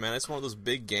surprised, man. It's one of those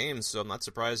big games, so I'm not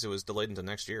surprised it was delayed into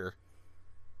next year.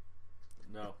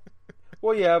 No.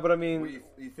 Well, yeah, but I mean,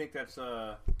 You think that's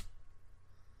shit?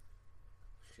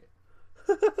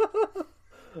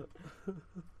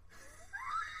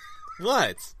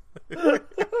 What?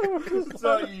 It's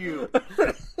not you.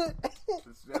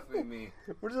 It's definitely me.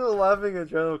 we're just laughing in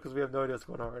general because we have no idea what's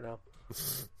going on right now.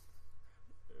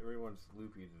 Everyone's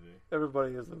loopy today,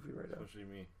 Everybody is loopy right now. especially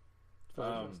me.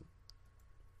 Especially Justin.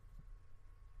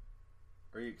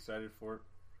 Are you excited for it?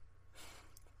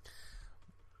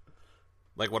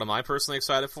 Like, what am I personally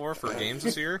excited for games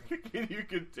this year? Can you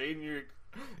contain your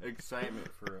excitement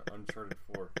for Uncharted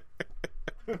 4?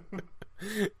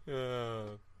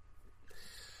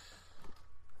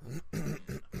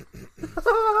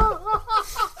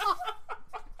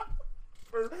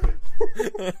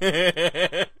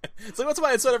 It's like, what's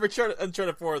my instead of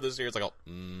Uncharted 4 this year? It's like,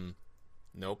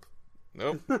 nope.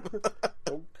 Don't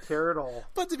care at all.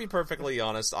 But to be perfectly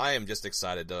honest, I am just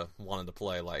excited to wanting to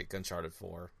play, like, Uncharted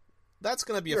 4. That's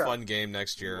going to be a fun game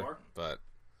next year, but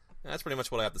that's pretty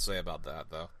much what I have to say about that,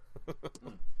 though.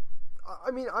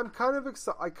 I mean, I'm kind of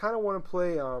excited. I kind of want to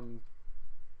play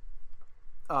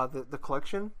the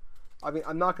collection. I mean,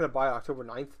 I'm not going to buy October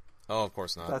 9th. Oh, of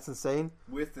course not. That's insane.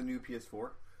 With the new PS4?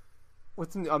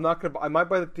 I'm not going to. I might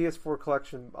buy the PS4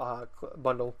 collection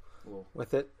bundle Well,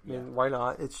 with it. I mean, why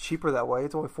not? It's cheaper that way.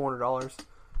 It's only $400.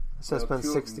 Instead of spend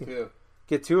 $60.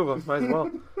 Get two of them. Might as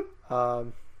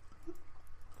well.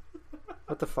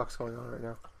 What the fuck's going on right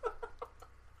now?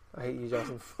 I hate you,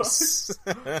 Justin.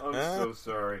 I'm so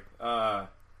sorry.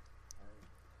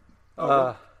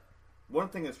 One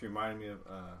thing that's reminding me of,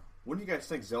 when do you guys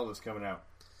think Zelda's coming out?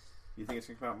 You think it's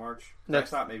going to come out March? I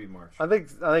thought maybe March. I think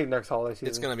next holiday season.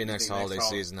 It's going to be next holiday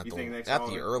season at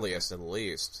the earliest, at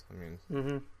least. I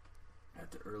mean,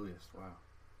 at the earliest. Wow.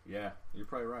 Yeah, you're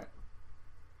probably right.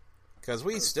 Because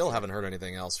we still haven't heard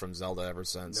anything else from Zelda ever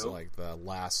since like the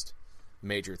last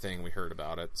major thing we heard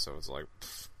about it. So it's like,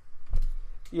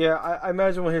 yeah, I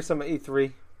imagine we'll hear some at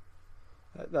E3.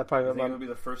 That probably I think it'll be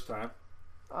the first time.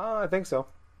 I think so.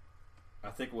 I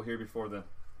think we'll hear before then.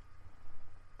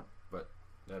 But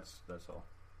that's all.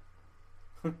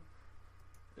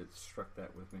 It struck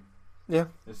that with me. Yeah.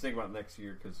 Just think about next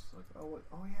year because, like, oh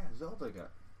yeah, Zelda got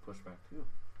pushed back too.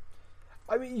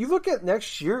 I mean, you look at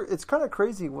next year; it's kind of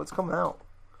crazy what's coming out.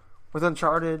 With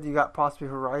Uncharted, you got possibly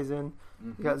Horizon,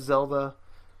 you got Zelda,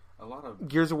 a lot of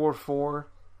Gears of War 4.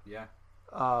 Yeah.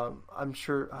 I'm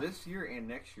sure this year and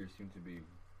next year seem to be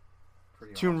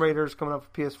pretty. Tomb awesome. Raiders coming up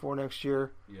for PS4 next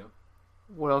year. Yep.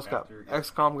 What else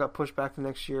XCOM got pushed back to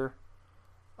next year.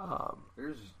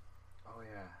 There's,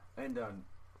 and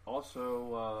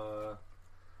also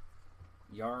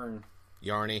Yarny.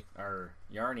 Yarny's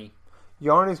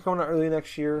coming out early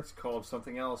next year. It's called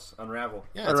something else. Unravel.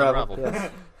 Yeah, it's Unravel.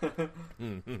 Yes.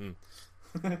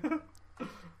 Unravel.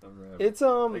 It's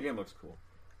The game looks cool.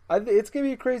 it's gonna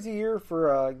be a crazy year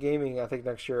for gaming. I think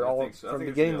next year, I think from there's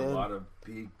beginning gonna to be a end. lot of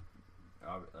big,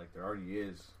 like there already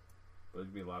is, but there's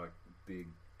gonna be a lot of big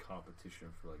competition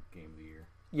for like game of the year.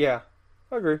 Yeah,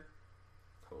 I agree.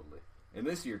 Totally. And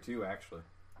this year too, actually,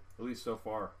 at least so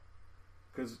far,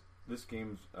 because this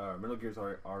game's Metal Gear's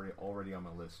already on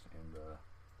my list, and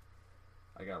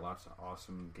I got lots of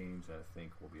awesome games that I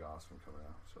think will be awesome coming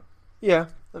out. So Yeah,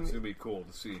 it's gonna be cool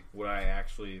to see what I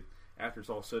actually, after it's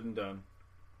all said and done,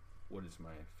 what is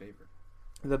my favorite.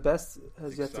 the best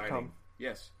has It's yet to exciting. come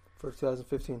Yes, for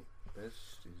 2015. best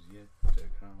is yet to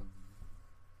come.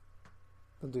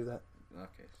 Don't do that.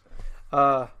 Okay,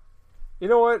 sorry. You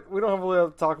know what? We don't have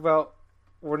really to talk about.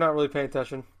 We're not really paying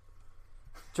attention.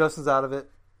 Justin's out of it.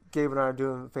 Gabe and I are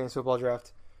doing fantasy football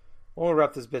draft. We'll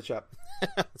wrap this bitch up.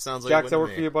 Sounds like Jack, it does that wouldn't work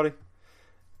be. for you, buddy?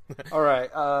 All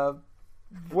right.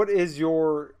 What is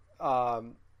your? Do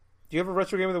you have a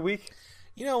retro game of the week?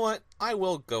 You know what? I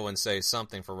will go and say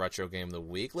something for Retro Game of the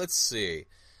Week. Let's see.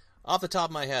 Off the top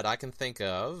of my head, I can think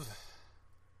of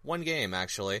one game,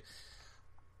 actually.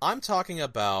 I'm talking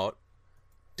about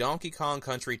Donkey Kong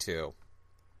Country 2.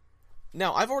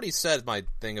 Now, I've already said my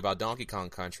thing about Donkey Kong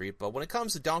Country, but when it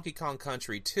comes to Donkey Kong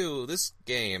Country 2, this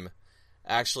game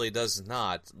actually does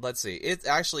not. Let's see. It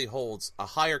actually holds a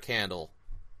higher candle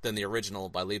than the original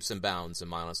by leaps and bounds, in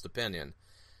my honest opinion.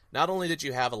 Not only did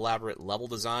you have elaborate level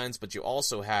designs, but you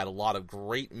also had a lot of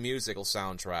great musical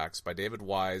soundtracks by David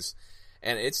Wise,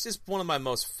 and it's just one of my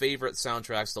most favorite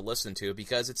soundtracks to listen to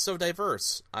because it's so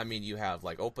diverse. I mean, you have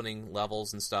like opening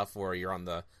levels and stuff where you're on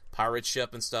the pirate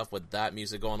ship and stuff with that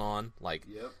music going on. Like,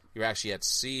 you're actually at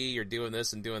sea, you're doing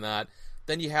this and doing that.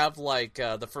 Then you have like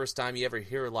the first time you ever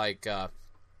hear like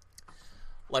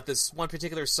this one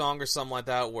particular song or something like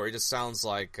that where it just sounds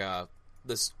like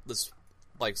this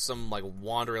like some like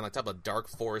wandering like type of dark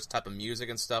forest type of music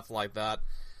and stuff like that.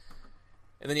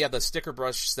 And then you have the Sticker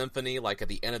Brush Symphony like at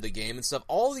the end of the game and stuff.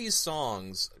 All these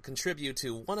songs contribute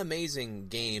to one amazing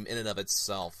game in and of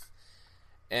itself.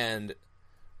 And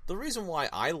the reason why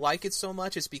I like it so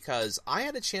much is because I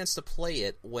had a chance to play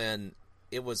it when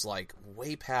it was like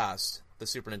way past the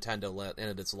Super Nintendo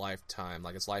ended its lifetime,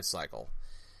 like its life cycle.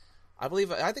 I think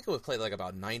it was played like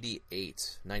about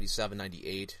 98, 97,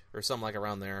 98, or something like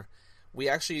around there. We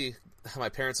actually, my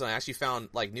parents and I actually found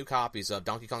like new copies of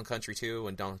Donkey Kong Country 2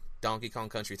 and Donkey Kong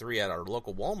Country 3 at our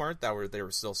local Walmart they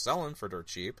were still selling for dirt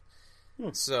cheap.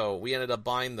 So we ended up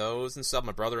buying those and stuff.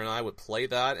 My brother and I would play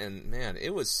that, and man,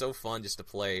 it was so fun just to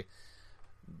play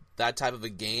that type of a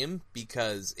game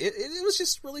because it was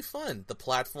just really fun. The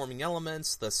platforming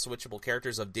elements, the switchable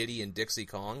characters of Diddy and Dixie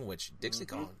Kong, which Dixie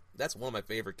Kong, that's one of my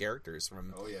favorite characters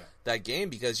from that game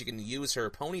because you can use her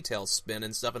ponytail spin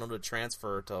and stuff in order to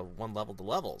transfer to one level to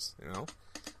levels, you know?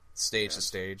 Stage to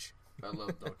stage. I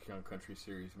love Donkey Kong Country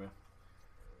series, man.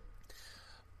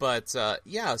 But,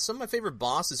 some of my favorite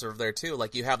bosses are there, too.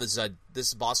 Like, you have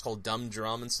this boss called Dumb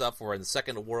Drum and stuff, where in the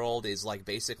second world is, like,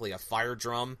 basically a fire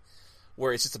drum,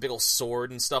 where it's just a big old sword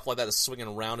and stuff like that is swinging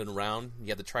around and around. You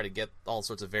have to try to get all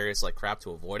sorts of various, like, crap to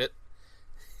avoid it.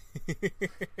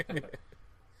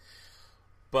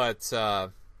 But,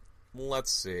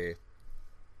 let's see.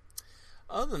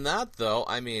 Other than that, though,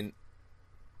 I mean,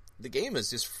 the game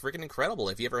is just freaking incredible.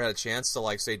 If you ever had a chance to,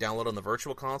 like, say, download on the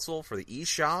Virtual Console for the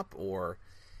eShop, or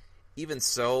even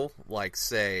so, like,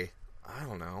 say, I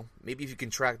don't know, maybe if you can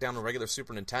track down a regular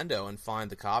Super Nintendo and find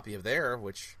the copy of there,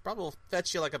 which probably will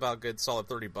fetch you, like, about a good solid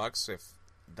 $30, if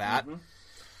that. And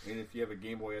if you have a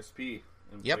Game Boy SP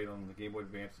and play it on the Game Boy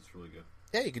Advance, it's really good.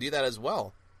 Yeah, you can do that as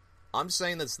well. I'm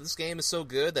saying that this game is so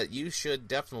good that you should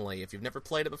definitely, if you've never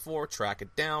played it before, track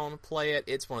it down, play it.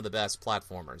 It's one of the best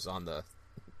platformers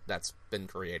that's been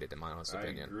created, in my honest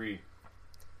opinion. I agree.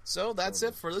 So that's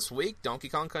it for this week, Donkey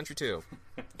Kong Country 2.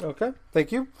 Okay,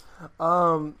 thank you.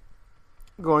 Going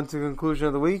to the conclusion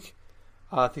of the week.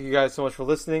 Thank you guys so much for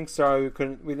listening. Sorry we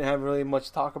didn't have really much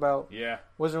to talk about. Yeah.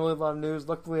 Wasn't really a lot of news.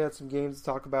 Luckily we had some games to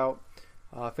talk about.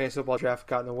 Fantasy football draft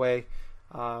got in the way.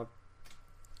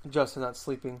 Justin not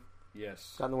sleeping.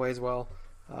 Yes. Got in the way as well.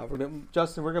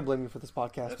 Justin, we're going to blame you for this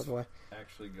podcast, by the way.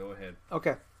 Actually, go ahead.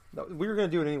 Okay. No, we were going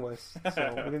to do it anyways,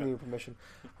 so we didn't need your permission.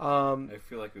 I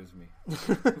feel like it was me.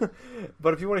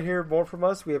 But if you want to hear more from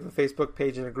us, we have a Facebook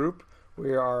page and a group.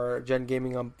 We are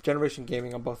Generation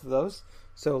Gaming on both of those.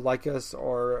 So like us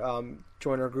or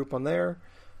join our group on there.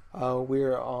 We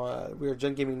are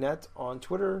Gen Gaming Net on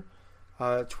Twitter,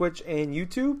 Twitch, and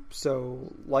YouTube.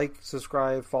 So like,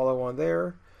 subscribe, follow on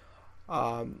there.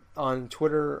 On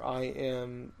Twitter, I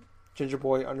am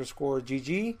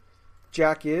gingerboy_GG.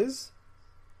 Jack is...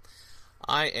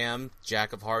 I am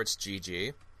Jack of Hearts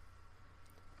GG.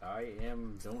 I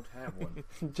don't have one.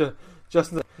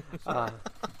 Justin,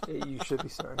 you should be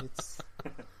starting. It's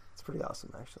pretty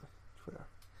awesome, actually. Twitter.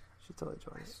 You should totally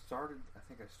join it. I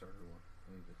think I started one.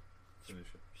 I need to finish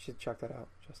it. You should check that out,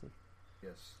 Justin.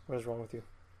 Yes. What is wrong with you?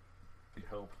 Need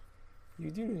help. You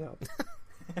do need help.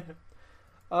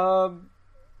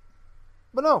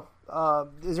 But no.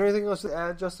 Is there anything else to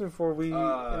add, Justin, before we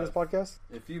end this podcast?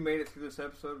 If you made it through this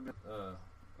episode,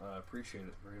 I appreciate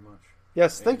it very much.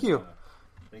 Yes, thank you.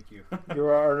 Thank you.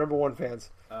 You're our number one fans.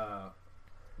 If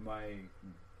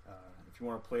you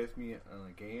want to play with me on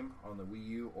a game on the Wii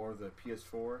U or the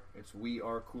PS4, it's We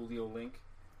Are Coolio Link,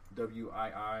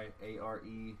 WIIARECOOLIOLINK,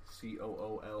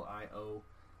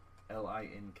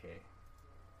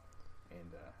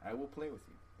 and I will play with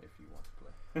you if you want to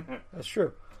play. That's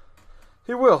true.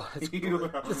 He will. It's a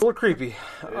little creepy.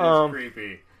 It is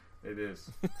creepy. It is.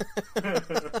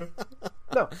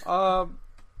 No.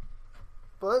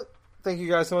 But thank you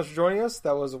guys so much for joining us.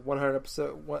 That was 100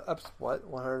 episode. What?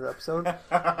 100 episode?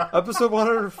 Episode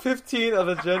 115 of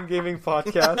the Gen Gaming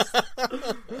Podcast.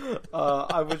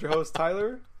 I was your host,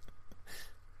 Tyler.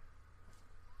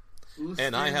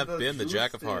 And I have been the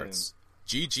Jack of Hearts.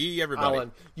 GG, everybody.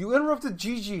 Alan, you interrupted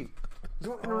GG. You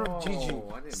don't interrupt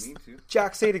GG. I didn't mean to.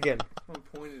 Jack, say it again. Someone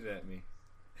pointed at me.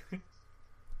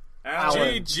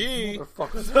 Alan. GG.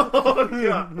 Motherfucker.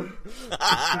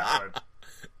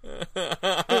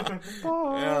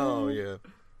 Oh, yeah.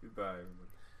 Goodbye, everybody.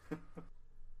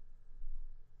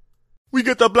 We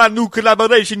got a brand new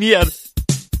collaboration here.